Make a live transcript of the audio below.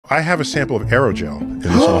I have a sample of AEROGEL in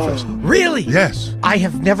this office. Really? Yes. I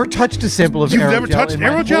have never touched a sample of AEROGEL. You've never touched in my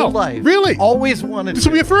AEROGEL? whole life. Really? Always wanted This to.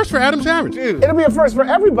 will be a first for Adam Savage. Dude. It'll be a first for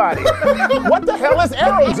everybody. What the hell is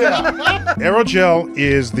AEROGEL? AEROGEL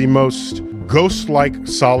is the most ghost-like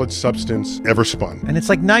solid substance ever spun. And it's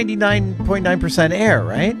like 99.9% air,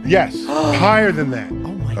 right? Yes, higher than that. Oh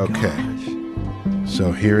my Okay.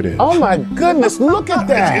 So here it is. Oh my goodness, look at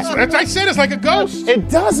that. As I said, it's like a ghost. It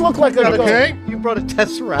does look like a ghost. Okay. You brought a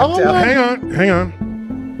tesseract Oh out. my- Hang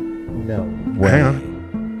on. No. Hang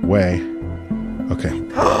on. Way. Okay.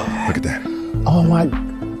 Look at that. Oh my.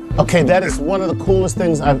 Okay, that is one of the coolest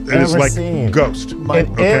things I've It is ever like seen. ghost. It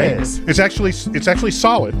Okay. is. It's actually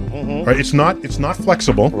solid. Right? It's not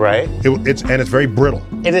flexible. Right. It's very brittle.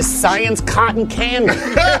 It is science cotton candy.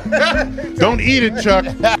 Don't eat it, Chuck.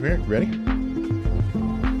 Here, ready?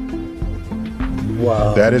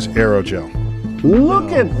 Wow. That is AEROGEL.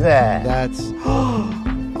 Look at that. That's.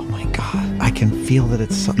 Oh my God. I can feel that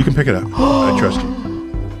it's. You can pick it up. I trust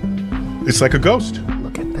you. It's like a ghost.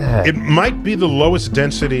 Look at that. It might be the lowest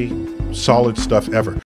density solid stuff ever.